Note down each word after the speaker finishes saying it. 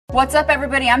What's up,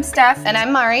 everybody? I'm Steph. And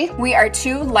I'm Mari. We are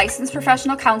two licensed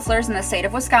professional counselors in the state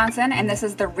of Wisconsin, and this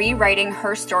is the Rewriting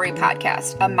Her Story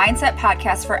podcast, a mindset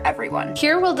podcast for everyone.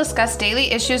 Here we'll discuss daily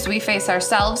issues we face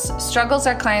ourselves, struggles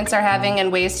our clients are having,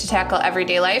 and ways to tackle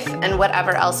everyday life, and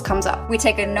whatever else comes up. We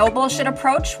take a no bullshit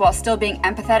approach while still being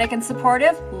empathetic and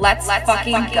supportive. Let's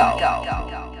fucking go.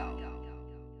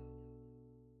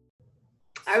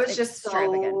 I was just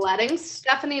letting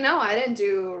Stephanie know I didn't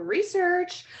do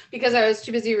research because I was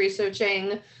too busy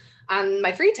researching on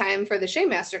my free time for the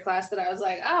Shame Masterclass that I was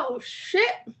like, oh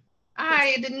shit,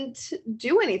 I didn't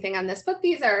do anything on this. But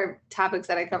these are topics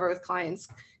that I cover with clients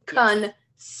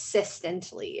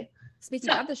consistently.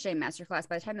 Speaking of the Shame Masterclass,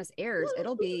 by the time this airs,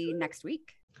 it'll be next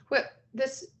week. When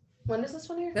does this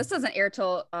one air? This doesn't air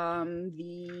till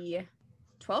the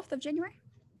 12th of January.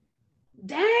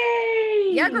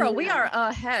 Dang. Yeah, girl, we are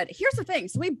ahead. Here's the thing.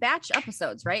 So we batch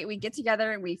episodes, right? We get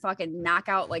together and we fucking knock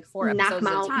out like 4 episodes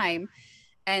at a time.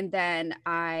 And then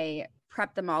I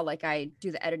prep them all. Like I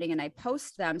do the editing and I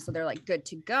post them. So they're like good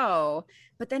to go.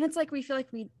 But then it's like, we feel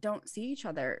like we don't see each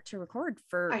other to record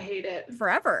for I hate it.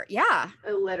 Forever. Yeah.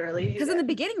 I literally hate Because in the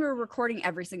beginning we were recording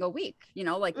every single week, you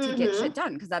know, like to get shit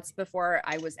done. Because that's before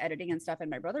I was editing and stuff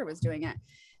and my brother was doing it.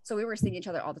 So we were seeing each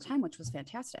other all the time, which was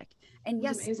fantastic. And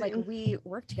yes, amazing. Like we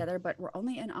work together, but we're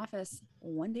only in office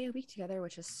 1 day a week together,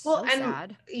 which is so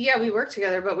sad. Yeah, we work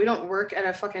together, but we don't work at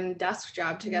a fucking desk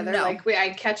job together. No. Like I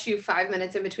catch you 5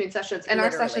 minutes in between sessions, and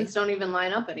Literally. our sessions don't even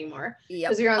line up anymore. Yeah.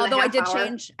 Because you're on Although the half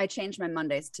hour. I changed my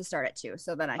Mondays to start at 2,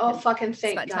 so then I Oh, can fucking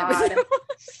thank spend time with God. you.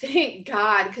 Thank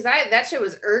God. Because that shit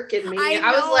was irking me.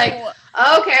 I was like,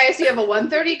 okay, so you have a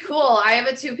 1:30, cool. I have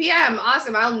a 2 p.m.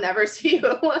 Awesome. I'll never see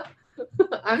you.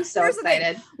 I'm so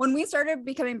excited. When we started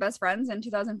becoming best friends in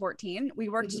 2014, we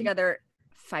worked together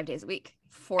 5 days a week,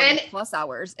 40+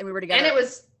 hours, and we were together and it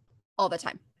was all the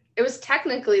time. It was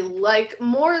technically like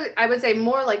I would say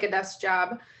more like a desk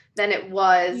job than it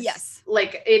was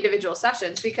like individual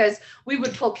sessions, because we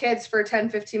would pull kids for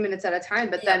 10-15 minutes at a time,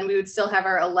 but then we would still have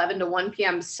our 11 to 1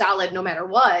 p.m. solid no matter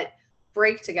what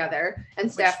break together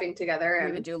and staffing together.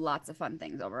 And we would do lots of fun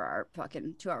things over our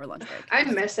fucking 2-hour lunch break. I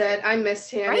miss it. I miss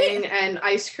tanning and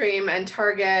ice cream and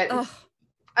Target. Ugh.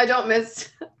 I don't miss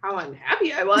how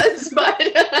unhappy I was, but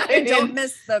I don't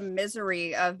miss the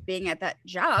misery of being at that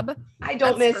job. I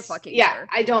don't miss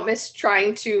I don't miss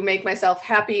trying to make myself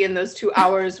happy in those 2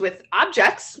 hours with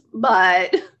objects,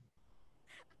 but I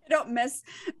don't miss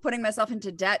putting myself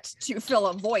into debt to fill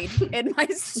a void in my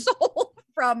soul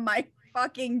from my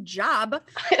fucking job.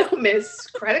 I don't miss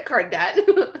credit card debt.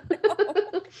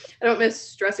 I don't miss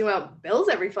stressing about bills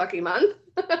every fucking month.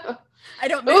 I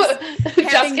don't miss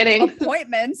just kidding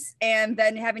appointments and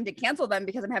then having to cancel them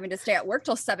because I'm having to stay at work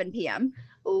till 7 p.m.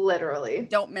 Literally.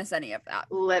 Don't miss any of that.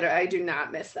 Literally, I do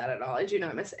not miss that at all. I do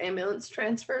not miss ambulance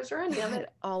transfers or any of it.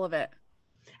 All of it.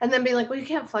 And then being like, well, you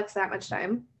can't flex that much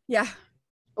time. Yeah.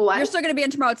 What? You're still going to be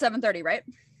in tomorrow at 7:30, right?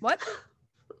 What?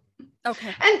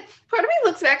 Okay. And part of me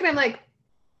looks back and I'm like,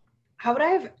 how would I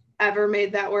have ever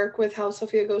made that work with how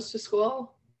Sophia goes to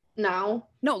school now?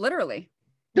 No, literally.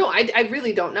 No, I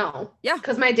really don't know. Yeah.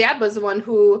 Because my dad was the one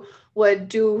who would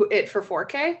do it for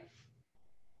 4K.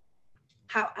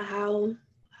 How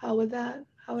would that?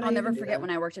 How would I'll never forget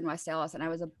when I worked in West Dallas and I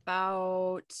was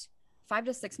about 5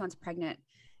 to 6 months pregnant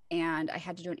and I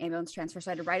had to do an ambulance transfer.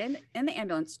 So I had to ride in the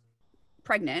ambulance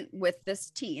pregnant with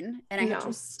this teen and I had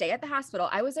to stay at the hospital.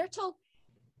 I was there till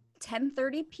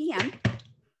 10:30 p.m.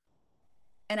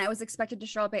 and I was expected to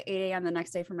show up at 8 a.m. the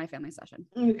next day for my family session.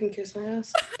 You can kiss my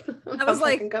ass. I was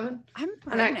like, coming. I'm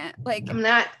pregnant. I'm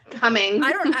not coming.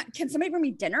 Can somebody bring me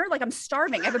dinner? Like I'm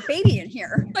starving. I have a baby in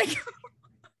here. Like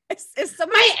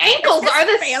my ankles are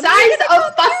the size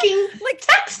of fucking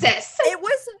Texas. It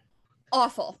was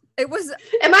awful. It was.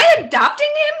 Am I adopting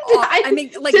him? I mean,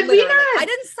 like literally, I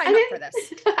didn't sign up for this.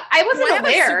 I wasn't aware. I have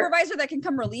a supervisor that can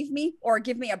come relieve me or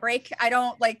give me a break. I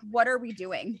don't like. What are we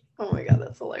doing? Oh my God,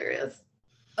 that's hilarious.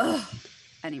 Ugh.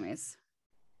 Anyways,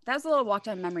 that was a little walk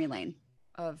down memory lane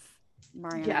of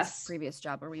Mariana's previous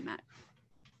job where we met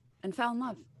and fell in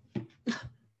love.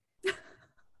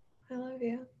 I love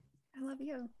you. I love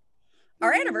you.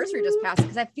 Our anniversary just passed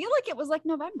because I feel like it was like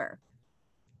November.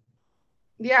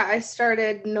 Yeah, I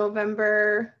started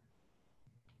November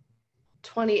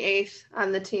 28th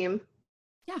on the team.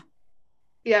 Yeah.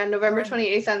 Yeah, November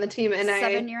 28th on the team. And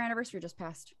 7-year anniversary just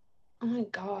passed. Oh my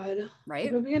God.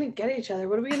 Right? What are we going to get each other?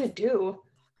 What are we going to do?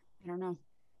 I don't know.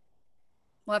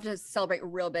 We'll have to celebrate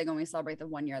real big when we celebrate the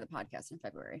 1 year of the podcast in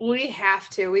February. We have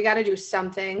to. We got to do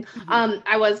something.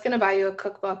 I was going to buy you a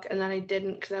cookbook and then I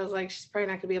didn't because I was like, she's probably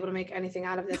not going to be able to make anything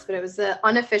out of this. But it was the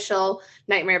unofficial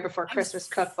Nightmare Before Christmas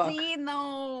cookbook. I've seen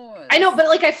those. I know, but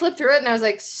like I flipped through it and I was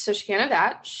like, so she can't have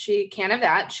that. She can't have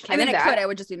that. She can't have that. I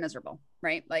would just be miserable,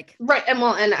 right? Like, right. And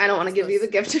I don't want to give you the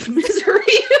gift of misery.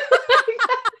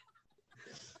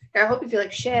 I hope you feel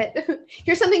like shit.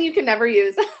 Here's something you can never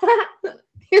use.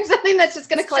 Here's something that's just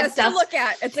going to collect dust. Look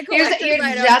at. It's a you're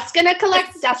just going to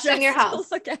collect dust in your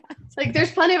house. Look at. Like there's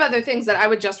plenty of other things that I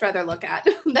would just rather look at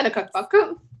than a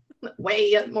cookbook.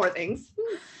 Way more things.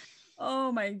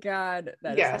 Oh my God.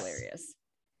 That is hilarious.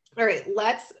 All right.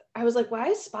 I was like, why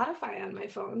is Spotify on my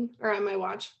phone or on my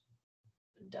watch?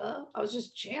 Duh. I was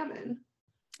just jamming.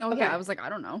 Oh yeah. I was like, I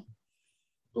don't know.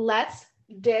 Let's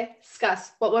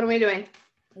discuss. What are we doing?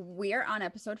 We are on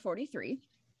episode 43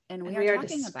 and we are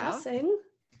talking about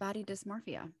body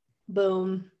dysmorphia.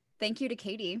 Boom. Thank you to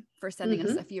Katie for sending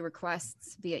us a few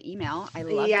requests via email. I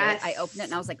loved it. I opened it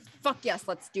and I was like, fuck yes,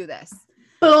 let's do this.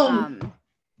 Boom.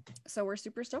 So we're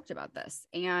super stoked about this.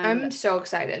 And I'm so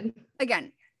excited.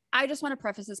 Again, I just want to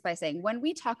preface this by saying when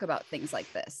we talk about things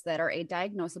like this that are a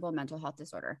diagnosable mental health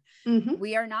disorder,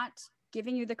 we are not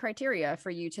giving you the criteria for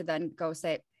you to then go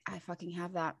say, I fucking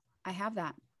have that. I have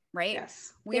that. Right?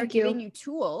 Yes. We are giving you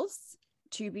tools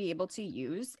to be able to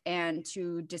use and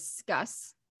to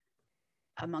discuss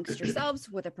amongst yourselves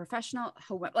with a professional.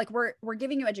 Like we're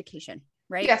giving you education,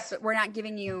 right? Yes. But we're not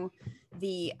giving you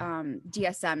the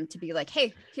DSM to be like,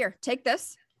 hey, here, take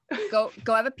this, go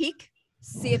have a peek,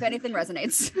 see if anything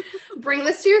resonates. Bring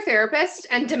this to your therapist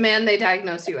and demand they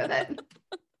diagnose you with it.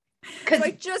 Because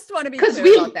I just want to be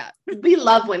clear about that. We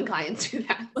love when clients do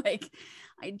that. Like,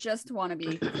 I just want to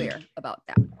be clear about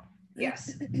that.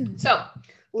 Yes. So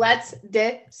let's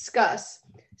discuss.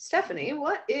 Stephanie,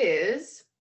 what is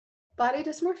body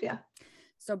dysmorphia?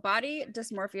 So body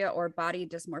dysmorphia or body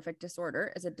dysmorphic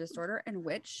disorder is a disorder in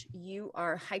which you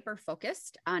are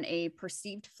hyper-focused on a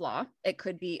perceived flaw. It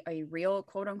could be a real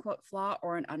quote unquote flaw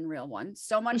or an unreal one.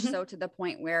 So much so to the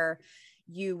point where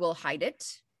you will hide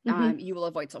it. You will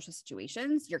avoid social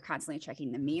situations. You're constantly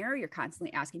checking the mirror. You're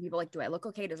constantly asking people like, do I look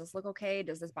okay? Does this look okay?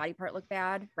 Does this body part look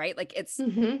bad? Right? Like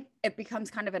it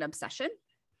becomes kind of an obsession.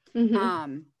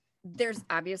 There's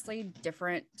obviously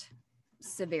different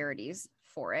severities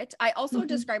for it. I also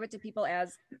describe it to people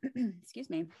as, excuse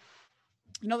me,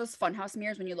 you know, those funhouse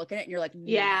mirrors when you look at it and you're like,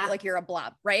 like you're a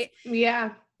blob, right?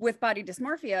 Yeah. With body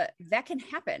dysmorphia, that can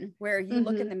happen where you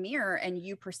look in the mirror and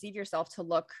you perceive yourself to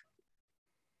look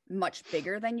much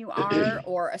bigger than you are,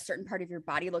 or a certain part of your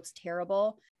body looks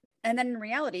terrible. And then in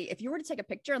reality, if you were to take a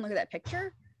picture and look at that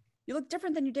picture, you look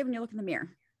different than you did when you look in the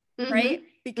mirror, right?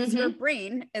 Because your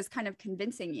brain is kind of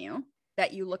convincing you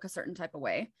that you look a certain type of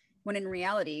way, when in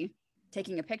reality,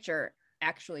 taking a picture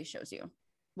actually shows you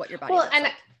what your body looks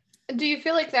like. Do you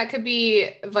feel like that could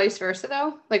be vice versa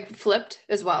though? Like flipped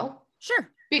as well? Sure.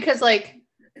 Because like,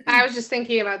 I was just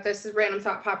thinking about this random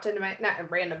thought popped into my,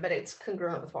 not random, but it's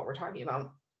congruent with what we're talking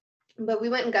about. But we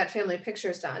went and got family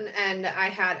pictures done and I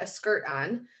had a skirt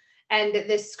on, and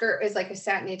this skirt is like a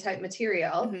satiny type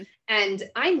material. And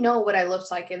I know what I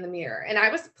looked like in the mirror, and I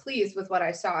was pleased with what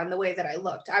I saw and the way that I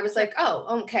looked. I was like,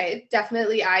 oh, okay,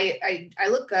 definitely. I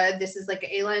look good. This is like an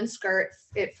A-line skirt.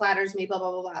 It flatters me, blah,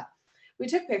 blah, blah, blah. We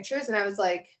took pictures and I was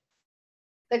like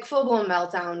full blown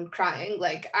meltdown crying.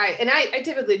 Like I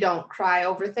typically don't cry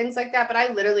over things like that, but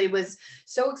I literally was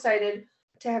so excited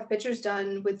to have pictures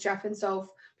done with Jeff and Soph,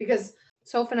 because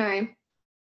Soph and I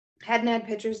hadn't had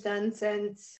pictures done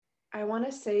since, I want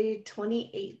to say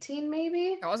 2018,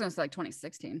 maybe. I was going to say like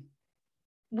 2016.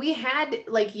 We had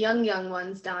like young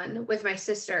ones done with my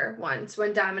sister once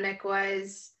when Dominic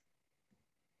was,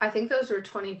 I think those were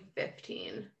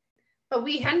 2015. But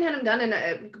we hadn't had them done in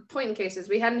a point in cases.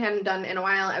 We hadn't had them done in a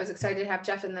while. I was excited to have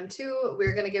Jeff and them too. We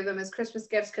were going to give them as Christmas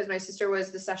gifts because my sister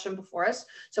was the session before us.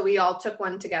 So we all took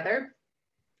one together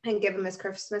and give them as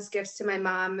Christmas gifts to my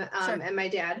mom and my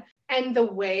dad. And the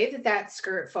way that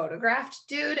skirt photographed,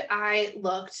 dude, I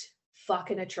looked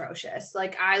fucking atrocious.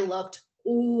 Like I looked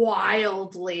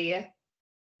wildly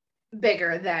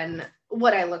bigger than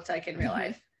what I looked like in real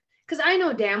life. Because I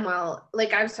know damn well,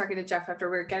 like I was talking to Jeff after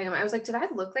we were getting him. I was like, did I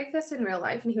look like this in real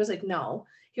life? And he was like, no.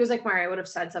 He was like, Mari, I would have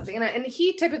said something. And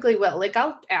he typically will. Like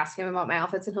I'll ask him about my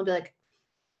outfits and he'll be like,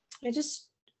 I just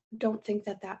don't think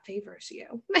that favors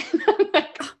you.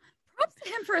 Props to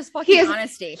him for his fucking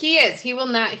honesty. He is.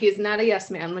 He's not a yes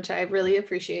man, which I really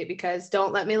appreciate, because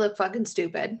don't let me look fucking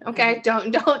stupid. Okay.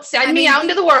 Don't send me out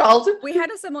into the world. We had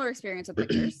a similar experience with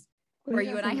pictures where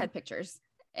you and I had pictures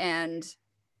and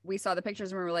we saw the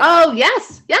pictures and we were like, oh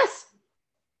yes.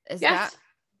 Is that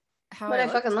how what I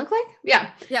fucking look like?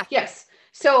 Yeah. Yeah. Yes.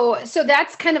 So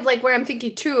that's kind of like where I'm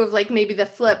thinking too of like maybe the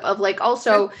flip of like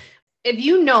also sure. If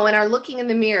you know and are looking in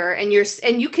the mirror and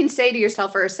you can say to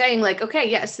yourself or saying like, okay,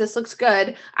 yes, this looks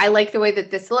good. I like the way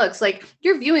that this looks. Like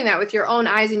you're viewing that with your own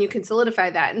eyes and you can solidify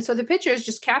that. And so the picture is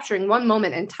just capturing one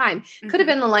moment in time. Could have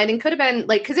been the lighting, could have been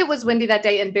like, because it was windy that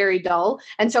day and very dull.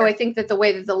 And so sure. I think that the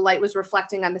way that the light was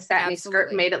reflecting on the satiny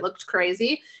skirt made it look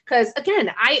crazy. Because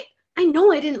again, I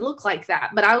know I didn't look like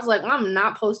that, but I was like, I'm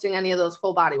not posting any of those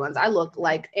full body ones. I look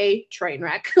like a train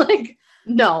wreck. Like,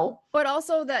 no. But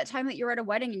also that time that you were at a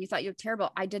wedding and you thought you looked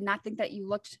terrible. I did not think that you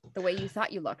looked the way you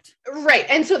thought you looked. Right.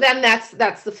 And so then that's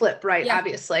the flip, right? Yeah.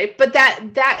 Obviously. But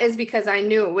that is because I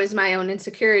knew it was my own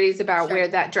insecurities about sure. where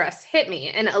that dress hit me.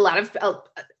 And a lot of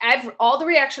all the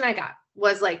reaction I got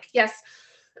was like, yes,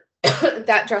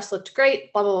 that dress looked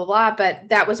great, blah, blah, blah, blah. But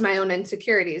that was my own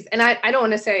insecurities. And I don't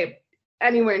want to say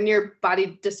anywhere near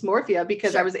body dysmorphia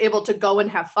because sure. I was able to go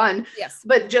and have fun. Yes.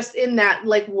 But just in that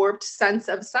like warped sense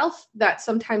of self that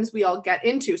sometimes we all get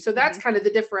into. So that's kind of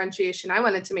the differentiation I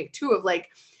wanted to make too of like,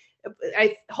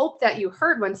 I hope that you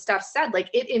heard when Steph said like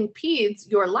it impedes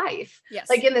your life. Yes.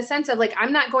 Like in the sense of like,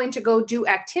 I'm not going to go do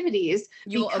activities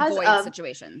you because avoid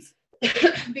situations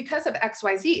because of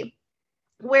XYZ.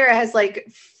 Whereas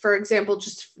like, for example,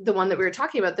 just the one that we were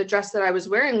talking about, the dress that I was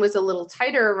wearing was a little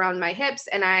tighter around my hips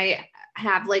and I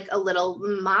have like a little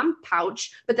mom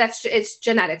pouch, but it's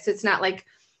genetics. It's not like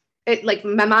it, like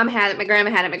my mom had it, my grandma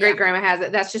had it, my great grandma has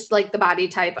it. That's just like the body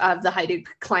type of the Haiduk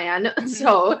clan. Mm-hmm.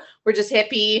 So we're just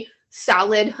hippie,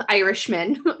 solid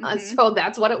Irishmen. Mm-hmm. So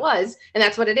that's what it was. And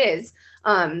that's what it is.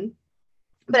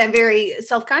 But I'm very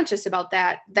self-conscious about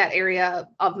that area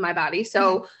of my body.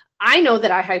 So I know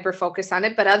that I hyper focus on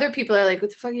it, but other people are like, what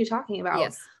the fuck are you talking about?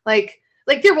 Yes.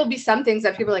 Like there will be some things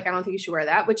that people are like, I don't think you should wear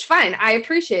that, which fine. I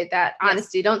appreciate that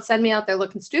honesty. Yes. Don't send me out there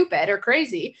looking stupid or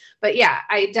crazy. But yeah,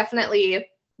 I definitely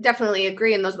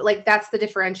agree in those, but like, that's the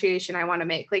differentiation I want to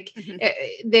make. Like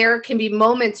there can be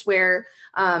moments where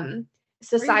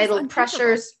societal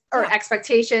pressures or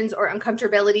expectations or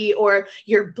uncomfortability or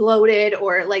you're bloated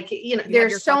or like,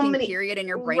 there's so many period and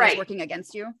your brain is working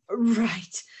against you.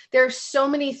 Right. There's so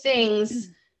many things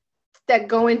that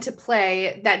go into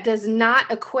play that does not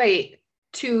equate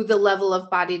to the level of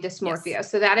body dysmorphia.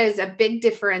 Yes. So that is a big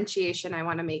differentiation I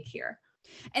want to make here.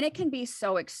 And it can be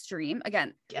so extreme.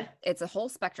 Again, it's a whole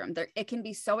spectrum. It can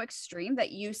be so extreme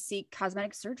that you seek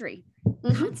cosmetic surgery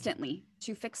constantly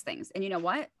to fix things. And you know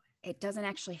what? It doesn't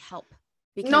actually help.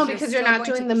 Because you're not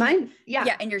doing the mind.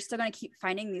 Yeah. And you're still going to keep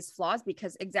finding these flaws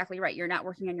because exactly right. You're not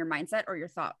working on your mindset or your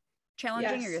thought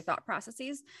challenging or your thought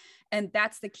processes. And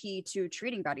that's the key to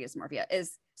treating body dysmorphia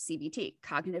is CBT,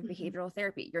 cognitive behavioral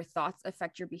therapy. Your thoughts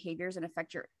affect your behaviors and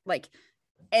affect your,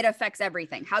 it affects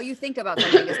everything. How you think about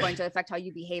something is going to affect how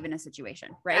you behave in a situation,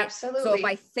 right? Absolutely. So if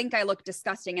I think I look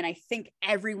disgusting and I think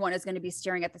everyone is going to be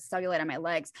staring at the cellulite on my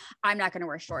legs, I'm not going to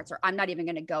wear shorts or I'm not even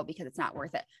going to go because it's not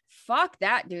worth it. Fuck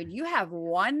that, dude. You have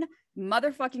one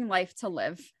motherfucking life to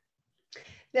live.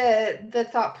 The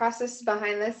thought process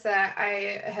behind this that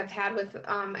I have had with,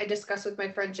 I discussed with my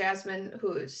friend Jasmine,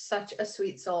 who is such a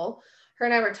sweet soul. Her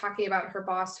and I were talking about her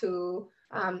boss who,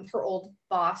 her old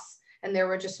boss. And there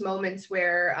were just moments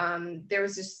where there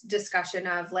was this discussion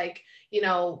of like,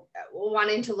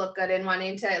 wanting to look good and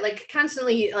wanting to like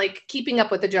constantly like keeping up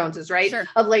with the Joneses, right? Sure.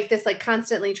 Of like this, like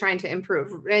constantly trying to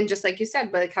improve. And just like you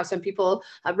said, but like how some people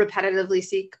repetitively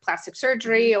seek plastic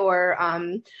surgery or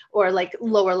like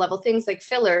lower level things like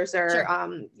fillers or,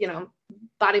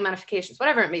 body modifications,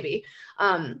 whatever it may be.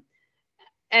 And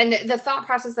the thought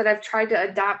process that I've tried to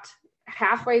adopt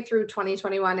halfway through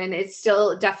 2021, and it's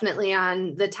still definitely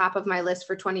on the top of my list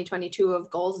for 2022 of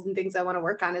goals and things I want to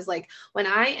work on, is like when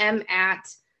I am at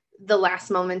the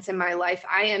last moments in my life,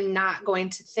 I am not going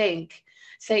to thank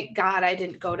God I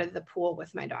didn't go to the pool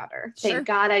with my daughter. Thank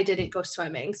God I didn't go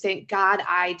swimming. Thank God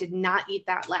I did not eat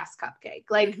that last cupcake.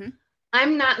 Like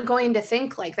I'm not going to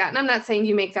think like that. And I'm not saying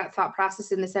you make that thought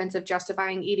process in the sense of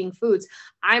justifying eating foods.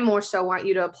 I more so want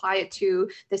you to apply it to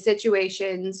the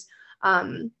situations,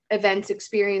 events,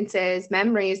 experiences,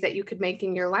 memories that you could make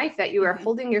in your life that you are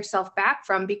holding yourself back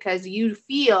from because you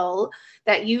feel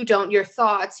that you don't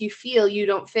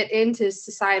fit into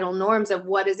societal norms of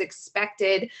what is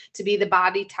expected to be the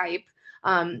body type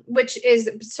which is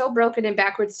so broken and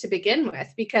backwards to begin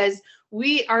with, because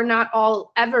we are not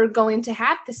all ever going to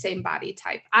have the same body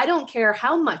type. I don't care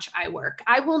how much I work.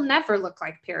 I will never look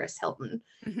like Paris Hilton.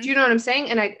 Do you know what I'm saying?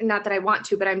 And not that I want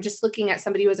to, but I'm just looking at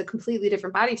somebody who has a completely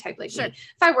different body type like me.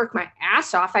 If I work my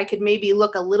ass off, I could maybe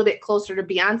look a little bit closer to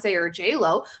Beyonce or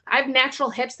J-Lo. I have natural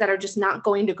hips that are just not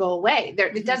going to go away.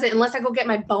 It doesn't, unless I go get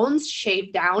my bones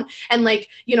shaved down and like,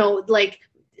 you know, like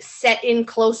set in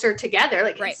closer together.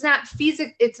 Like it's not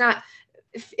feasible. It's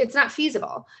not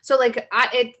feasible. So like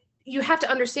you have to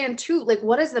understand too, like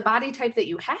what is the body type that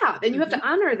you have? And you have to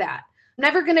honor that.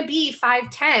 Never going to be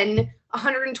 5'10",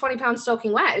 120 pounds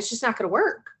soaking wet. It's just not going to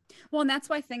work. Well, and that's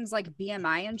why things like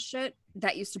BMI and shit,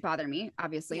 that used to bother me,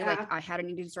 obviously. Like I had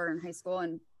an eating disorder in high school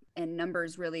and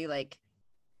numbers really like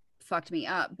fucked me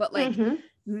up. But like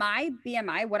my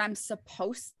BMI,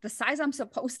 the size I'm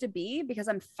supposed to be, because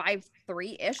I'm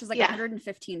 5'3" is like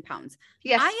 115 pounds.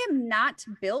 Yes. I am not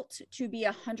built to be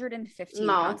 115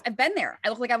 pounds. I've been there. I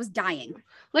look like I was dying.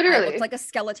 Literally. I looked like a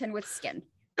skeleton with skin.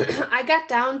 I got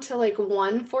down to like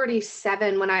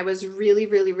 147 when I was really,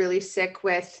 really, really sick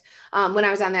with, when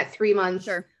I was on that 3-month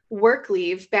work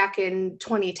leave back in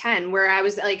 2010, where I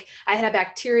was like, I had a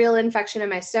bacterial infection in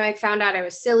my stomach, found out I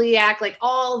was celiac, like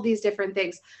all of these different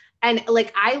things. And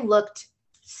like, I looked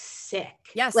sick,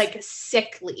 like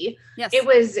sickly. Yes. It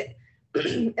was,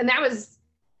 and that was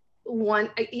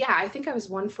I think I was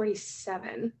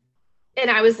 147 and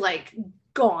I was like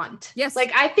gaunt. Yes.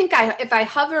 Like, I think if I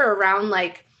hover around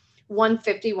like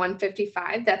 150,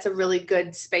 155, that's a really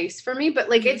good space for me. But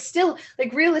like, it's still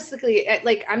like realistically,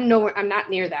 like I'm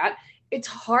not near that. It's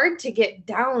hard to get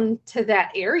down to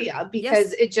that area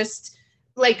because it just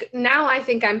like, now I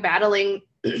think I'm battling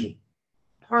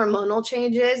hormonal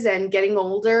changes and getting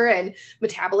older and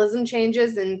metabolism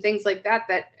changes and things like that,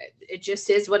 that it just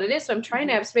is what it is. So I'm trying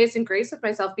to have space and grace with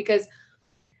myself, because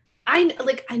I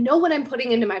know what I'm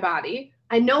putting into my body.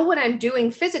 I know what I'm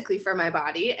doing physically for my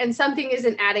body, and something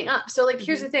isn't adding up. So like,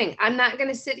 here's the thing. I'm not going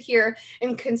to sit here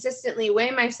and consistently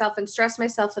weigh myself and stress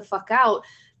myself the fuck out,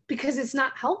 because it's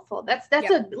not helpful. That's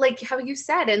like how you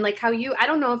said, and like how I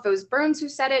don't know if it was Burns who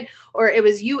said it or it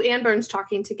was you and Burns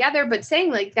talking together, but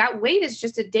saying like that weight is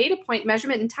just a data point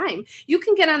measurement in time. You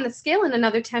can get on the scale in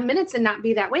another 10 minutes and not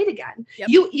be that weight again.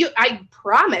 Yep. I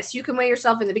promise you can weigh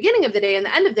yourself in the beginning of the day and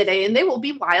the end of the day, and they will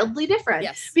be wildly different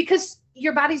because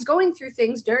your body's going through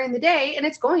things during the day and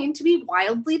it's going to be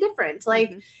wildly different.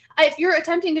 Like if you're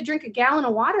attempting to drink a gallon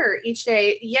of water each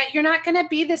day, you're not going to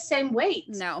be the same weight.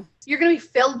 No, you're going to be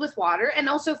filled with water and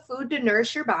also food to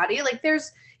nourish your body. Like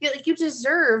you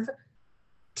deserve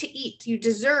to eat, you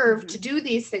deserve to do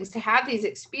these things, to have these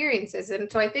experiences.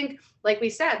 And so I think, like we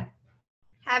said,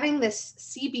 having this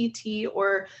CBT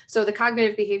so the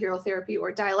cognitive behavioral therapy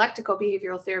or dialectical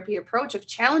behavioral therapy approach of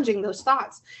challenging those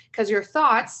thoughts, because your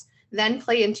thoughts then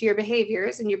play into your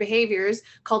behaviors, and your behaviors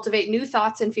cultivate new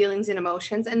thoughts and feelings and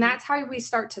emotions. And that's how we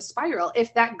start to spiral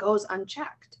if that goes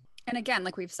unchecked. And again,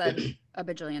 like we've said a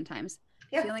bajillion times,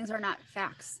 feelings are not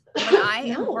facts. When I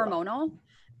am hormonal,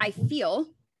 I feel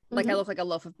like I look like a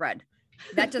loaf of bread.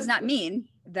 That does not mean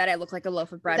that I look like a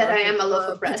loaf of bread. That I am a loaf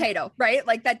of bread. Potato, right?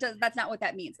 Like that's not what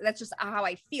that means. That's just how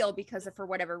I feel, because if for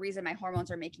whatever reason my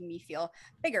hormones are making me feel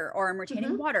bigger, or I'm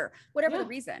retaining water, whatever the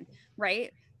reason,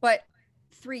 right? But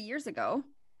 3 years ago,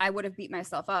 I would have beat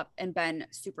myself up and been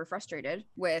super frustrated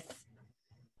with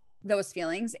those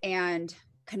feelings and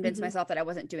convinced myself that I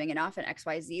wasn't doing enough and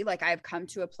XYZ. Like, I've come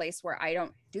to a place where I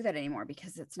don't do that anymore,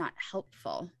 because it's not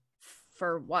helpful.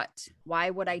 For what? Why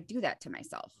would I do that to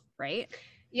myself? Right?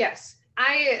 Yes.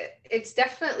 It's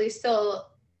definitely still,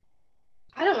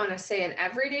 I don't want to say an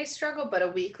everyday struggle, but a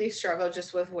weekly struggle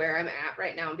just with where I'm at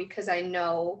right now, because I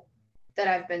know that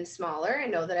I've been smaller. I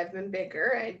know that I've been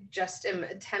bigger. I just am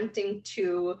attempting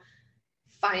to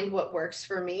find what works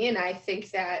for me. And I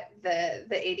think that the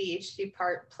ADHD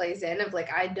part plays in of like,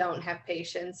 I don't have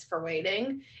patience for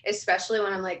waiting, especially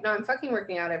when I'm like, no, I'm fucking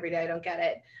working out every day. I don't get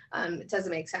it. It doesn't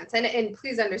make sense. And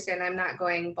please understand, I'm not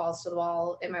going balls to the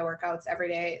wall in my workouts every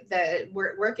day.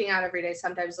 Working out every day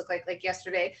sometimes look like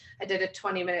yesterday, I did a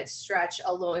 20-minute stretch,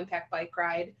 a low impact bike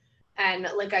ride, and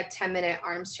like a 10-minute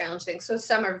arms challenge thing. So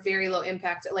some are very low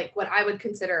impact, like what I would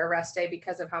consider a rest day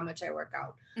because of how much I work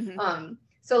out.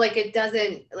 So like, it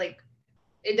doesn't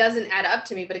add up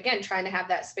to me. But again, trying to have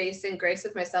that space and grace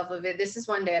with myself of it, this is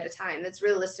one day at a time. That's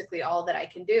realistically all that I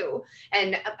can do.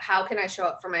 And how can I show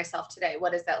up for myself today?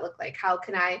 What does that look like? How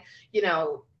can I,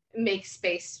 make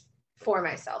space for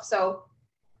myself? So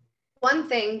one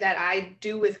thing that I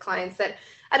do with clients that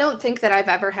I don't think that I've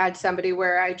ever had somebody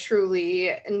where I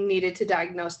truly needed to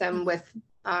diagnose them with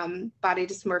body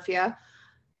dysmorphia.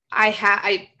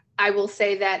 I I will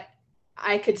say that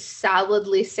I could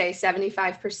solidly say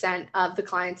 75% of the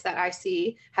clients that I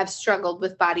see have struggled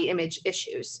with body image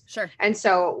issues. Sure. And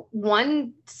so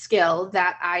one skill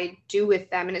that I do with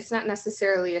them, and it's not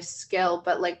necessarily a skill,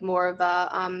 but like more of a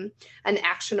an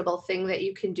actionable thing that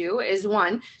you can do, is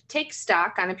one, take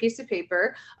stock on a piece of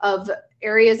paper of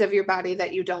areas of your body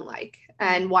that you don't like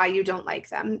and why you don't like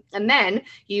them. And then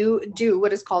you do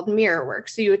what is called mirror work.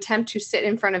 So you attempt to sit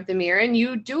in front of the mirror and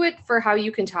you do it for how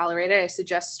you can tolerate it. I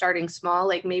suggest starting small,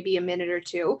 like maybe a minute or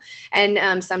two.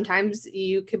 And sometimes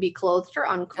you could be clothed or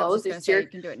unclothed. You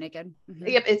can do it naked. Mm-hmm.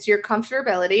 Yep. It's your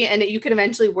comfortability, and you can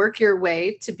eventually work your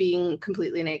way to being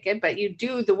completely naked, but you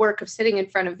do the work of sitting in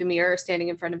front of the mirror, standing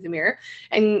in front of the mirror,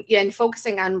 and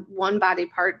focusing on one body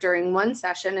part during one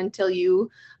session until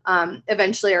you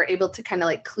eventually are able to kind of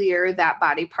like clear that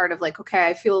body part of like, okay,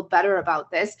 I feel better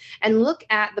about this, and look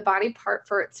at the body part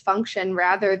for its function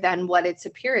rather than what its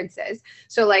appearance is.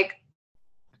 So like,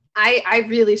 I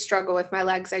really struggle with my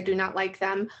legs. I do not like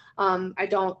them.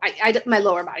 My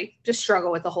lower body, just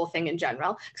struggle with the whole thing in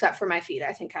general, except for my feet.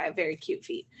 I think I have very cute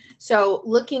feet. So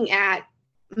looking at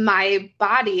my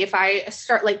body, if I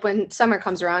start, like when summer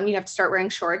comes around, you have to start wearing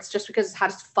shorts just because it's hot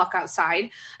as fuck outside,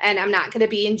 and I'm not going to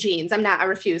be in jeans. I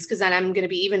refuse, because then I'm going to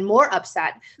be even more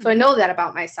upset. So I know that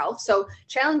about myself. So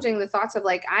challenging the thoughts of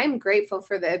like, I'm grateful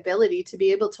for the ability to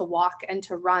be able to walk and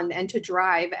to run and to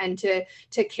drive and to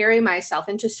carry myself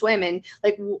and to swim, and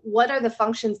like, what are the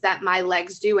functions that my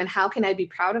legs do, and how can I be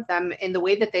proud of them in the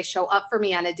way that they show up for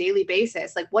me on a daily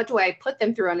basis? Like, what do I put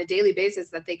them through on a daily basis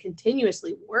that they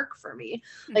continuously work for me?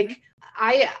 Like,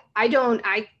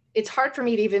 it's hard for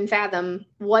me to even fathom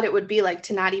what it would be like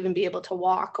to not even be able to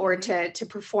walk or to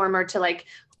perform or to like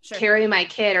carry my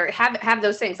kid or have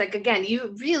those things. Like, again,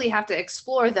 you really have to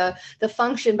explore the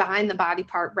function behind the body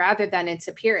part rather than its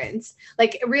appearance.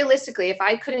 Like, realistically, if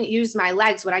I couldn't use my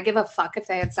legs, would I give a fuck if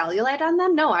they had cellulite on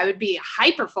them? No, I would be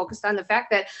hyper focused on the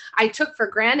fact that I took for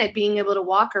granted being able to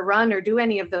walk or run or do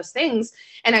any of those things.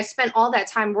 And I spent all that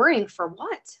time worrying for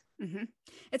what? Mm-hmm.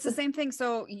 It's the same thing.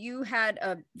 So you had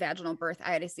a vaginal birth.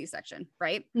 I had a C-section,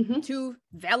 right? Mm-hmm. Two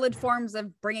valid forms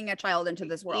of bringing a child into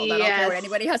this world. Yes. I don't care what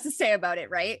anybody has to say about it,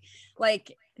 right?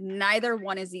 Like, neither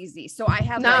one is easy. So I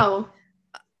have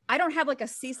I don't have like a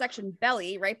C-section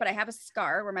belly, right? But I have a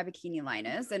scar where my bikini line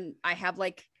is, and I have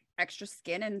like extra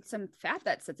skin and some fat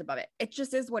that sits above it. It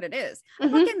just is what it is.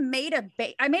 Mm-hmm. I fucking made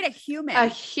I made a human. A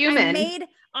human. I made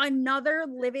another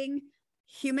living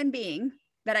human being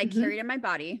that I carried in my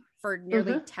body for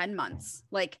nearly 10 months.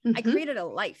 Like, I created a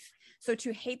life. So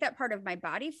to hate that part of my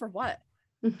body for what?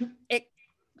 It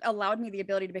allowed me the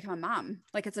ability to become a mom.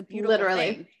 Like, it's a beautiful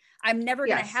thing. I'm never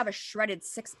going to have a shredded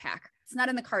 6-pack. It's not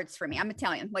in the cards for me. I'm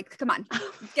Italian. Like, come on,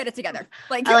 let's get it together.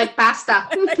 Like, I like pasta.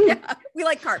 Yeah, we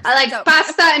like carbs. I like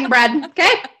pasta and bread.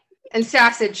 Okay. And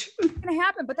sausage. It's going to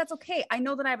happen, but that's okay. I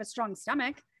know that I have a strong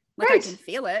stomach. Like, I can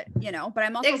feel it, but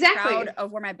I'm also proud of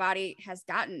where my body has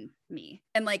gotten me.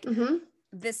 And like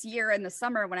this year in the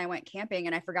summer when I went camping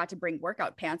and I forgot to bring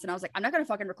workout pants, and I was like, I'm not going to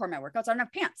fucking record my workouts. I don't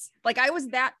have pants. Like, I was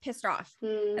that pissed off.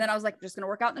 And then I was like, I'm just going to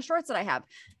work out in the shorts that I have.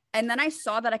 And then I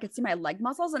saw that I could see my leg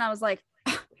muscles, and I was like,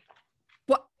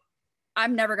 what?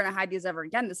 I'm never going to hide these ever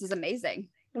again. This is amazing.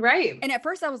 Right. And at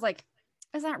first I was like,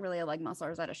 is that really a leg muscle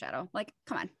or is that a shadow? Like,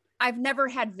 come on. I've never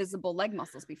had visible leg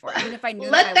muscles before. Even if I knew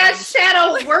let that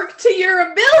shadow work to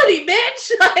your ability,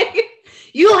 bitch. Like,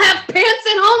 you'll have pants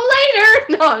at home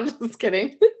later. No, I'm just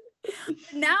kidding.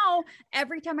 Now,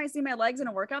 every time I see my legs in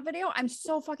a workout video, I'm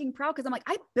so fucking proud, because I'm like,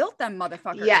 I built them,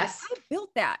 motherfuckers. Yes. I built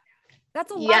that.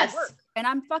 That's a lot of work. And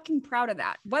I'm fucking proud of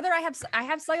that. Whether I have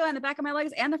cellulite on the back of my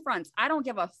legs and the fronts, I don't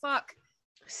give a fuck.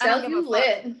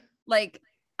 Cellulite. Like,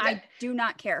 I do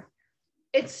not care.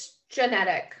 It's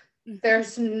genetic.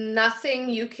 There's nothing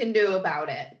you can do about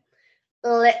it.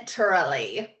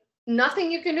 Literally.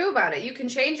 Nothing you can do about it. You can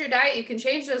change your diet. You can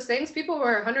change those things. People who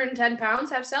are 110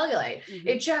 pounds have cellulite.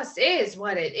 It just is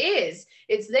what it is.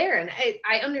 It's there. And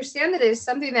I understand that it is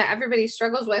something that everybody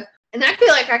struggles with. And I feel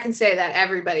like I can say that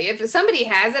everybody, if somebody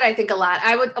has it, I think a lot,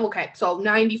 so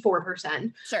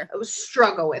 94%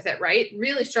 struggle with it, right?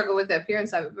 Really struggle with the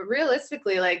appearance of it. But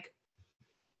realistically, like,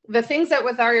 the things that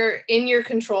are in your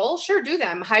control, sure, do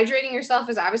them. Hydrating yourself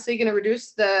is obviously going to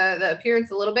reduce the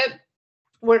appearance a little bit.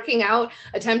 Working out,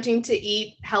 attempting to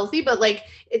eat healthy, but like,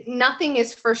 nothing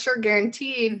is for sure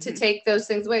guaranteed to take those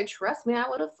things away. Trust me, I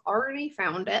would have already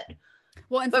found it.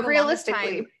 Well, and but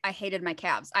realistically, time, I hated my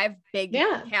calves. I have big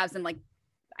calves and like,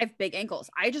 I have big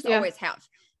ankles. I just always have.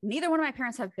 Neither one of my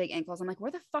parents have big ankles. I'm like, where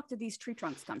the fuck did these tree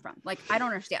trunks come from? Like, I don't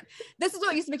understand. This is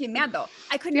what used to make me mad though.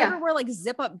 I could never wear like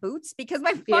zip up boots because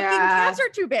my fucking calves are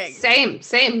too big.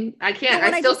 Same. I can't.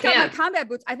 I still can't. Got my combat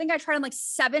boots, I think I tried on like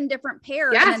 7 different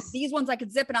pairs. And then these ones I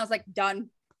could zip, and I was like, done.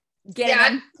 Get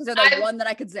them because they're the one that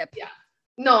I could zip. Yeah.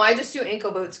 No, I just do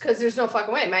ankle boots because there's no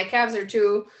fucking way. My calves are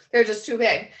they're just too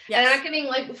big. Yes. And I'm not getting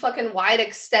like fucking wide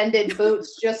extended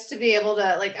boots just to be able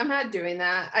to, like, I'm not doing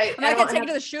that. I can take it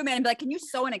to the shoe man and be like, can you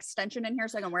sew an extension in here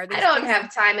so I can wear these? I don't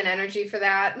have time and energy for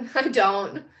that. I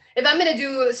don't. If I'm going to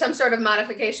do some sort of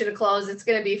modification to clothes, it's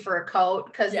going to be for a coat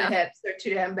because the hips are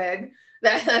too damn big.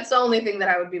 That's the only thing that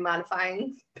I would be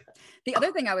modifying. The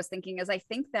other thing I was thinking is body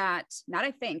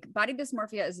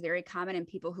dysmorphia is very common in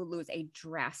people who lose a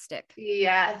drastic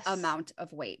amount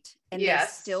of weight. And they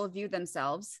still view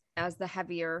themselves as the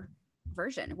heavier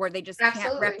version, where they just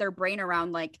can't wrap their brain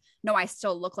around like, no, I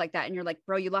still look like that. And you're like,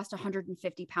 bro, you lost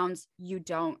 150 pounds. You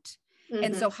don't.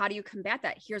 And so how do you combat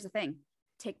that? Here's the thing.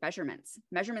 Take measurements.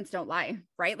 Measurements don't lie,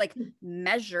 right? Like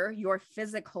measure your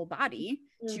physical body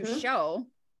to show,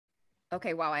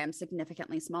 okay, wow, I am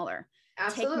significantly smaller.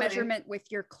 Absolutely. Take measurement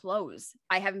with your clothes.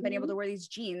 I haven't been able to wear these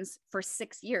jeans for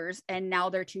 6 years and now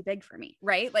they're too big for me,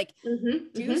 right? Like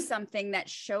do something that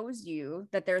shows you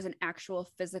that there's an actual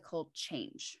physical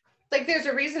change. Like there's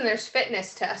a reason there's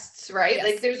fitness tests, right? Yes.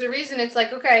 Like there's a reason it's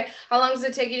like, okay, how long does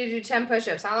it take you to do 10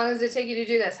 push-ups? How long does it take you to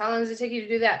do this? How long does it take you to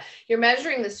do that? You're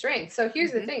measuring the strength. So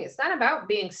here's the thing. It's not about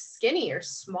being skinny or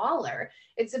smaller.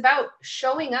 It's about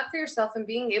showing up for yourself and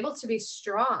being able to be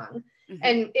strong.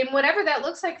 And in whatever that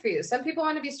looks like for you. Some people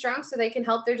want to be strong so they can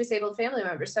help their disabled family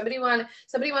members. Somebody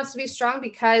wants to be strong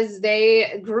because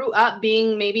they grew up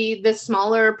being maybe the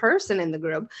smaller person in the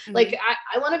group. Like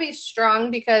I want to be strong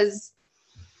because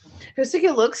I just think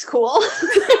it looks cool.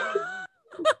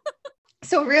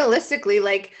 So realistically,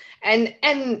 like,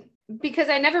 and because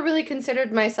I never really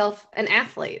considered myself an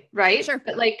athlete, right? Sure.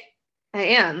 But like I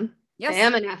am. Yes. I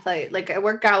am an athlete. Like I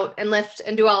work out and lift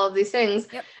and do all of these things.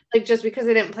 Yep. Like just because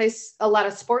I didn't play a lot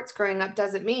of sports growing up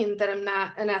doesn't mean that I'm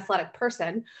not an athletic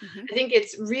person. I think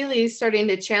it's really starting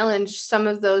to challenge some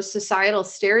of those societal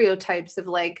stereotypes of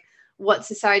like what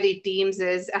society deems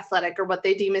as athletic or what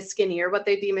they deem as skinny or what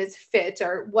they deem as fit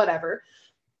or whatever,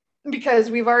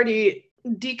 because we've already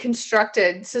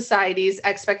deconstructed society's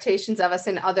expectations of us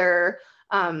in other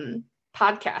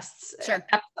podcasts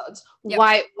episodes.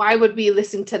 Yep. Why would we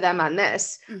listen to them on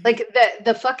this? Like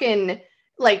the fucking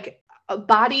like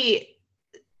body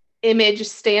image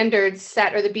standards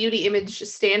set, or the beauty image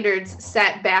standards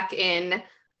set back in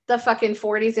the fucking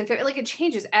 40s and 50s. Like it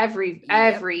changes every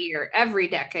year, every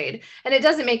decade, and it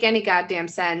doesn't make any goddamn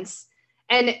sense.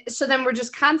 And so then we're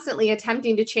just constantly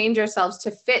attempting to change ourselves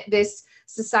to fit this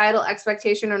societal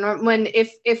expectation or norm, when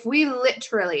if we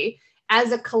literally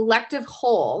as a collective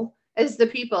whole, as the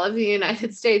people of the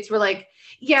United States, we're like,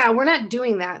 yeah, we're not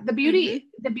doing that. The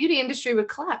beauty industry would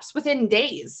collapse within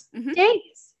days.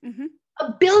 Days.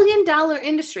 $1 billion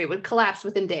industry would collapse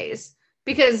within days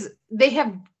because they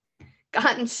have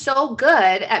gotten so good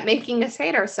at making us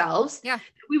hate ourselves. Yeah.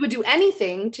 We would do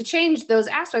anything to change those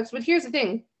aspects. But here's the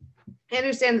thing. I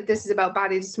understand that this is about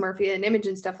body dysmorphia and image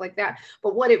and stuff like that.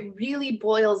 But what it really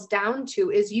boils down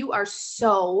to is you are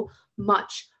so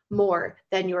much more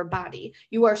than your body.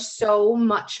 You are so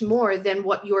much more than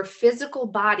what your physical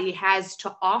body has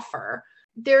to offer.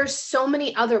 There's so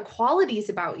many other qualities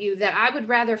about you that I would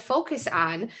rather focus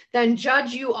on than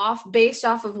judge you off based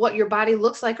off of what your body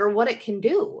looks like or what it can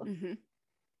do.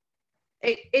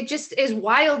 It just is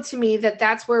wild to me that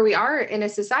that's where we are in a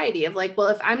society of like, well,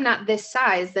 if I'm not this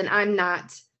size, then I'm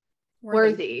not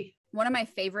worthy. One of my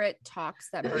favorite talks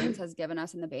that Burns has given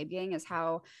us in the Babe Gang is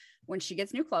how when she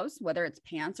gets new clothes, whether it's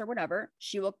pants or whatever,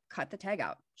 she will cut the tag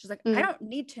out. She's like, I don't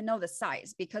need to know the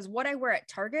size because what I wear at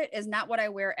Target is not what I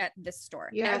wear at this store.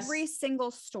 Yes. Every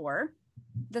single store,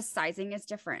 the sizing is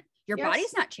different. Your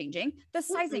body's not changing. The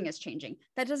sizing is changing.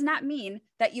 That does not mean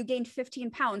that you gained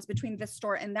 15 pounds between this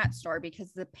store and that store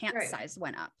because the pant size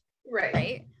went up.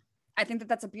 Right. I think that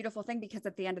that's a beautiful thing because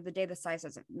at the end of the day, the size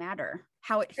doesn't matter.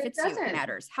 How it fits you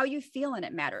matters. How you feel in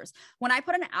it matters. When I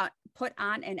put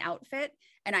on an outfit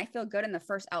and I feel good in the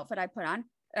first outfit I put on,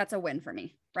 that's a win for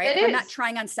me, right? I'm not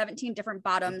trying on 17 different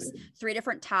bottoms, 3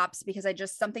 different tops because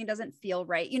something doesn't feel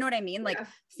right. You know what I mean? Like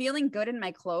feeling good in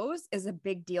my clothes is a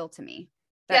big deal to me.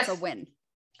 That's a win.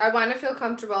 I want to feel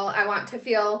comfortable. I want to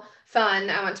feel fun.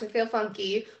 I want to feel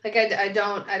funky. Like I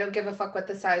don't give a fuck what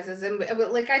the size is. And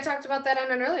like I talked about that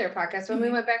on an earlier podcast when we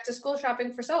went back to school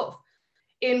shopping for Soph.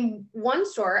 In one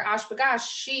store, Ash Bagash,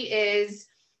 she is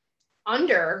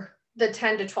under the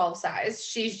 10 to 12 size.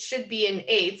 She should be in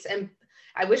 8s.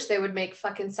 I wish they would make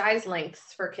fucking size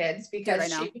lengths for kids,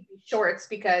 because she could be shorts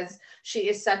because she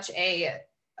is such a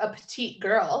petite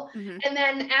girl. And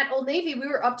then at Old Navy, we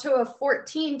were up to a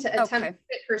 14 to attempt to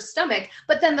fit her stomach,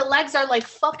 but then the legs are like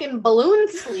fucking balloon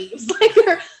sleeves. Like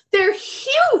they're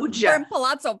huge. They're in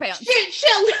palazzo pants.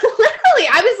 Literally,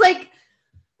 I was like,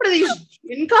 what are these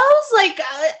Jinkos? Like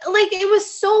it was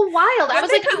so wild. I was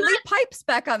like, leave pipes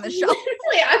back on the shelf.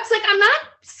 Literally, I was like, I'm not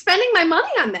spending my money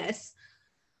on this.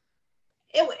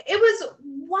 It was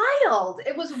wild.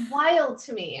 It was wild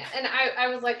to me. And I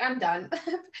was like, I'm done.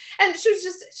 And she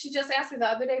just asked me the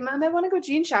other day, Mom, I want to go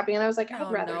jean shopping. And I was like, I'd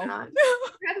rather not.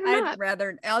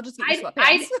 I'll just get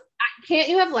sweatpants. Can't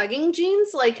you have legging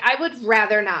jeans? Like, I would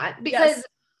rather not, because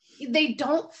they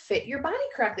don't fit your body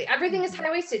correctly. Everything is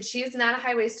high-waisted. She is not a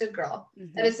high-waisted girl.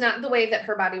 That is not the way that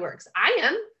her body works.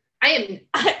 I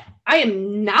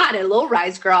am not a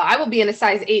low-rise girl. I will be in a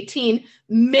size 18,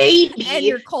 maybe. And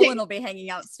your colon will be hanging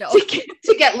out still.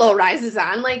 To get low rises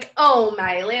on. Like, oh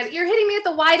my land, you're hitting me at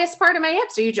the widest part of my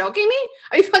hips. Are you joking me?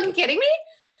 Are you fucking kidding me?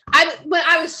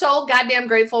 I was so goddamn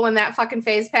grateful when that fucking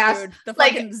phase passed. Dude, the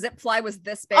fucking zip fly was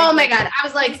this big. Oh my God. I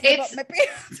was like, can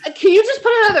you just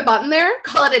put another button there?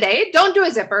 Call it a day. Don't do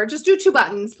a zipper. Just do 2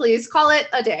 buttons, please. Call it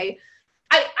a day.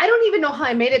 I don't even know how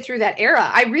I made it through that era.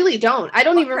 I really don't. I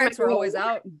don't even remember. Were always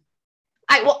out.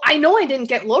 I know I didn't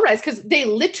get low rise because they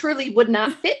literally would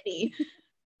not fit me.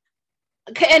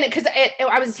 And because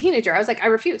I was a teenager, I was like, I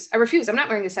refuse. I'm not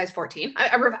wearing a size 14.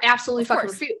 I absolutely fucking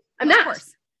refuse. I'm not. Of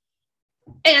course.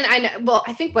 And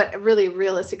I think what really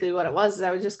realistically what it was is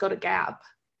I would just go to Gap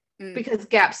because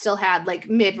Gap still had like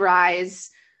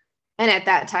mid-rise. And at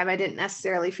that time, I didn't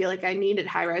necessarily feel like I needed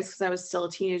high rise because I was still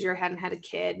a teenager, hadn't had a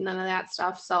kid, none of that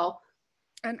stuff. So.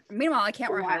 And meanwhile, I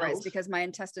can't wear high rise because my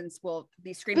intestines will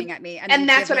be screaming at me. And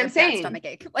that's what I'm saying. Stomach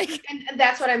ache. Like, and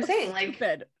that's what I'm saying. Like,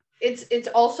 it's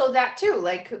also that too.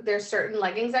 Like, there's certain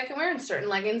leggings I can wear and certain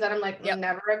leggings that I'm like,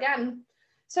 never again.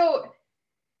 So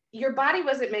your body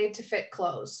wasn't made to fit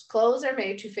clothes. Clothes are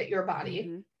made to fit your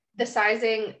body. The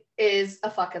sizing is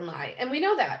a fucking lie. And we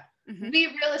know that.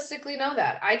 We realistically know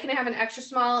that. I can have an extra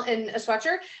small in a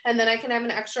sweatshirt and then I can have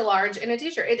an extra large in a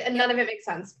t-shirt. And none of it makes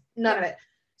sense. None of it.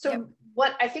 So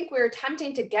what I think we're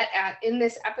attempting to get at in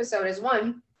this episode is,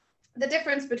 one, the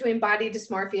difference between body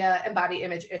dysmorphia and body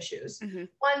image issues.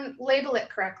 One, label it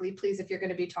correctly, please, if you're going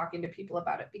to be talking to people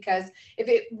about it, because if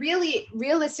it really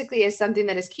realistically is something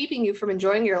that is keeping you from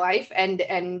enjoying your life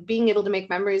and being able to make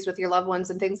memories with your loved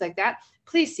ones and things like that,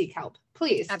 please seek help.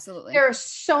 Please. Absolutely. There are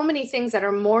so many things that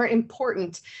are more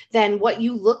important than what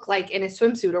you look like in a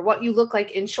swimsuit or what you look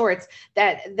like in shorts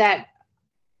that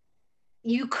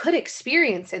you could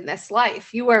experience in this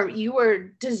life. You are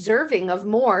deserving of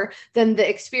more than the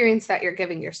experience that you're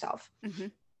giving yourself.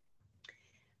 And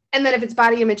then if it's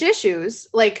body image issues,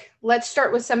 like, let's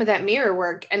start with some of that mirror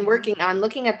work and working on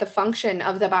looking at the function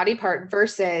of the body part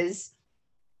versus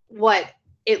what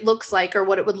it looks like or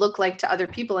what it would look like to other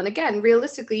people. And again,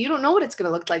 realistically, you don't know what it's going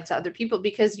to look like to other people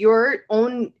because your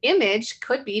own image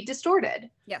could be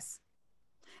distorted. Yes.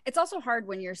 It's also hard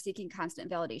when you're seeking constant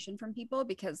validation from people,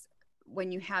 because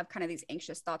when you have kind of these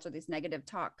anxious thoughts or these negative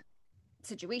talk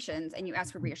situations and you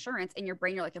ask for reassurance, in your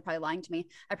brain, you're like, they're probably lying to me.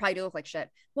 I probably do look like shit.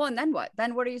 Well, and then what?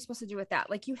 Then what are you supposed to do with that?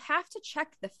 Like, you have to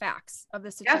check the facts of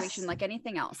the situation like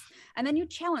anything else. And then you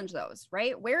challenge those,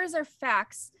 right? Where is there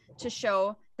facts to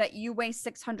show that you weigh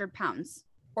 600 pounds?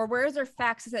 Or where is there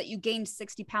facts that you gained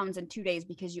 60 pounds in 2 days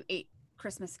because you ate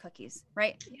Christmas cookies,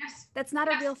 right? Yes. That's not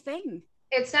a real thing.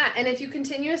 It's not. And if you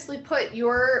continuously put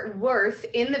your worth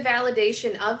in the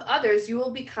validation of others, you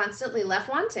will be constantly left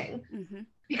wanting.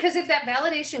 Because if that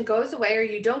validation goes away or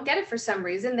you don't get it for some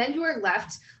reason, then you are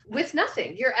left with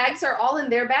nothing. Your eggs are all in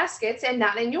their baskets and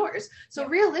not in yours. So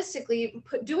realistically,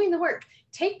 doing the work,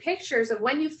 take pictures of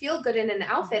when you feel good in an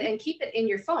outfit and keep it in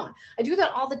your phone. I do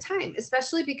that all the time,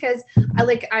 especially because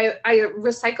I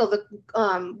recycle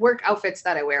the work outfits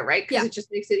that I wear, right? Because it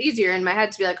just makes it easier in my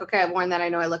head to be like, okay, I've worn that. I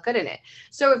know I look good in it.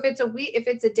 So if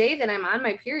it's a day that I'm on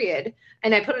my period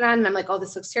and I put it on and I'm like, oh,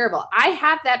 this looks terrible, I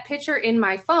have that picture in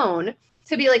my phone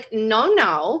to be like,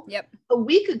 no. A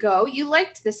week ago, you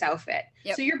liked this outfit.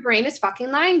 So your brain is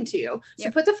fucking lying to you. So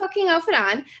put the fucking outfit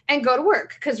on and go to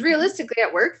work. Because realistically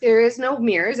at work, there is no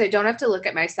mirrors. I don't have to look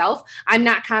at myself. I'm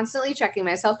not constantly checking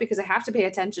myself because I have to pay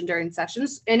attention during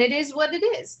sessions. And it is what it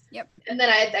is. And then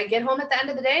I get home at the end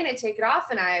of the day and I take it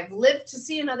off and I've lived to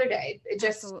see another day. It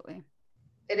just, Absolutely.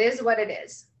 It is what it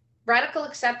is. Radical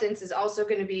acceptance is also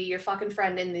going to be your fucking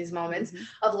friend in these moments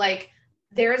of like,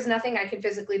 there is nothing I can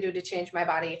physically do to change my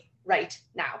body right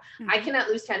now. I cannot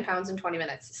lose 10 pounds in 20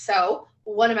 minutes. So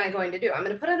what am I going to do? I'm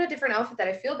going to put on a different outfit that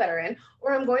I feel better in,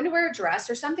 or I'm going to wear a dress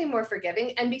or something more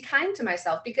forgiving and be kind to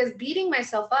myself, because beating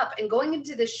myself up and going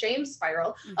into this shame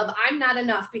spiral of I'm not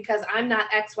enough because I'm not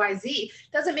XYZ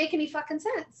doesn't make any fucking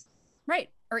sense. Right.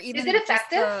 Or even is it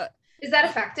effective? Is that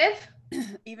effective?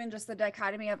 Even just the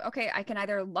dichotomy of, okay, I can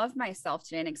either love myself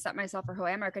today and accept myself for who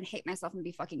I am, or I can hate myself and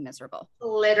be fucking miserable.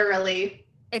 Literally.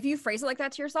 If you phrase it like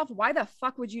that to yourself, why the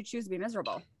fuck would you choose to be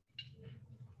miserable?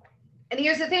 And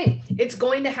here's the thing, it's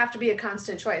going to have to be a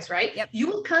constant choice, right? Yep. You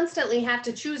will constantly have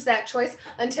to choose that choice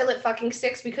until it fucking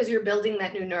sticks, because you're building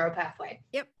that new neural pathway.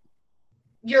 Yep.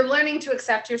 You're learning to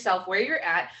accept yourself where you're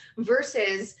at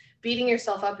versus beating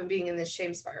yourself up and being in this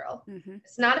shame spiral.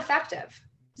 It's not effective.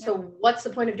 Yep. So what's the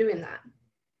point of doing that?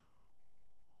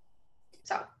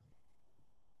 So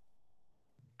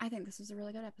I think this was a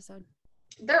really good episode.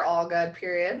 They're all good,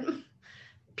 period.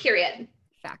 Period.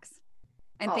 Facts.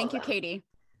 And all thank you, Katie,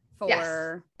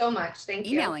 for so much. Thank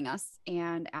you. Emailing us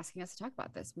and asking us to talk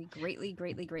about this. We greatly,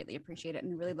 greatly, greatly appreciate it,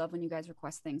 and really love when you guys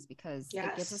request things, because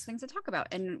it gives us things to talk about.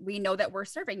 And we know that we're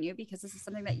serving you because this is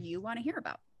something that you want to hear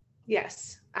about.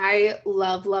 Yes. I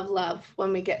love, love, love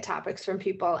when we get topics from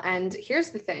people. And here's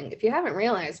the thing, if you haven't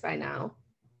realized by now,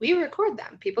 we record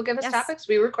them. People give us topics,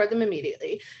 we record them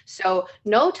immediately. So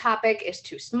no topic is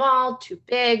too small, too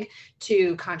big,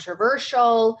 too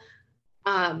controversial.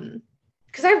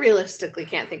 Because I realistically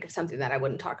can't think of something that I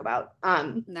wouldn't talk about.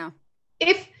 No.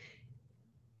 If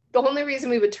the only reason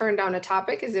we would turn down a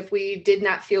topic is if we did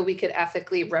not feel we could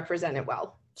ethically represent it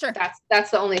well. Sure.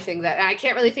 That's the only thing that I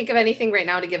can't really think of anything right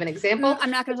now to give an example. I'm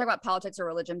not going to talk about politics or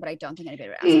religion, but I don't think anybody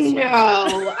would ask us.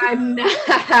 No, I'm not.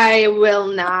 I will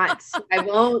not. I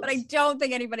won't. But I don't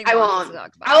think anybody wants us to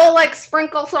talk about. I will like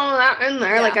sprinkle some of that in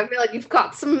there. Yeah. Like I feel like you've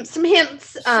got some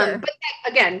hints. Sure. But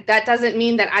again, that doesn't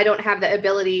mean that I don't have the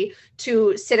ability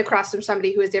to sit across from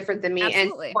somebody who is different than me and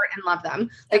support and love them.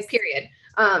 Like period.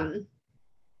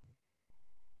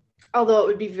 Although it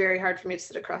would be very hard for me to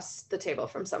sit across the table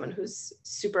from someone who's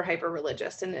super hyper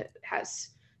religious and it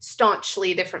has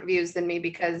staunchly different views than me,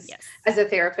 because as a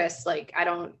therapist, like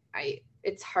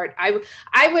it's hard. I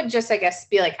would just, I guess,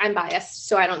 be like, I'm biased,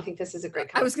 so I don't think this is a great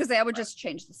conversation. I was going to say, I would just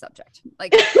change the subject.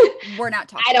 Like, we're not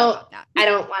talking about that. I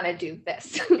don't want to do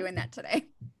this. Not doing that today.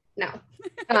 No.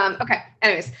 Okay.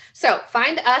 Anyways, so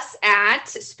find us at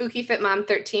Spooky Fit Mom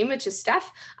 13, which is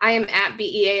Steph. I am at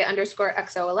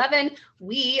BEA_XO11.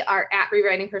 We are at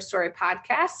Rewriting Her Story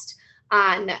podcast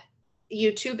on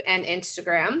YouTube and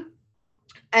Instagram.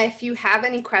 If you have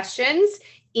any questions,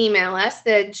 email us.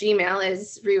 The Gmail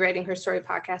is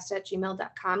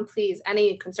rewritingherstorypodcast@gmail.com. Please,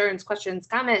 any concerns, questions,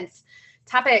 comments,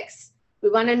 topics, we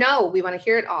want to know. We want to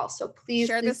hear it all. So please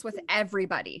share this with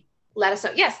everybody. Let us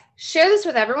know. Yes. Share this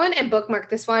with everyone and bookmark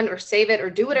this one or save it or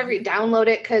do whatever you download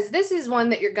it. Cause this is one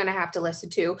that you're going to have to listen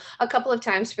to a couple of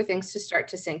times for things to start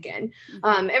to sink in.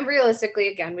 And realistically,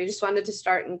 again, we just wanted to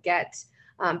start and get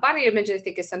body image, I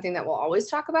think, is something that we'll always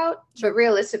talk about, but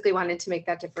realistically wanted to make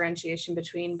that differentiation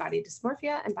between body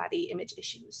dysmorphia and body image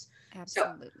issues.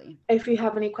 Absolutely. So if you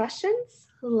have any questions,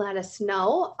 let us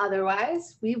know.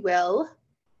 Otherwise, we will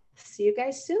see you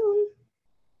guys soon.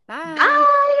 Bye.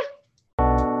 Bye.